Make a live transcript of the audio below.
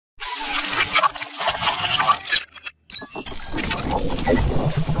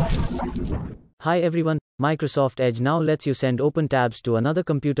Hi everyone, Microsoft Edge now lets you send open tabs to another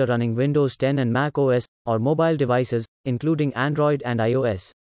computer running Windows 10 and Mac OS, or mobile devices, including Android and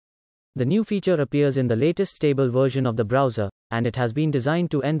iOS. The new feature appears in the latest stable version of the browser, and it has been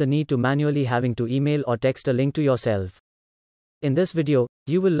designed to end the need to manually having to email or text a link to yourself. In this video,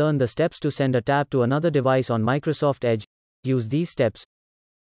 you will learn the steps to send a tab to another device on Microsoft Edge. Use these steps.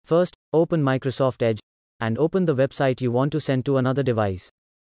 First, open Microsoft Edge, and open the website you want to send to another device.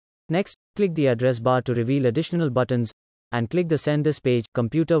 Next, click the address bar to reveal additional buttons, and click the Send This Page,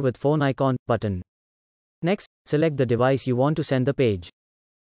 Computer with Phone Icon button. Next, select the device you want to send the page.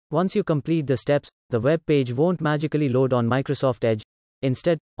 Once you complete the steps, the web page won't magically load on Microsoft Edge.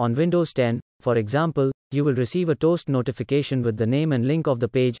 Instead, on Windows 10, for example, you will receive a toast notification with the name and link of the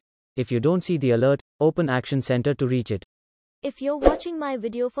page. If you don't see the alert, open Action Center to reach it. If you're watching my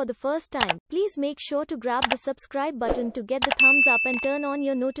video for the first time, please make sure to grab the subscribe button to get the thumbs up and turn on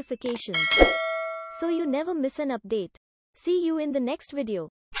your notifications, so you never miss an update. See you in the next video.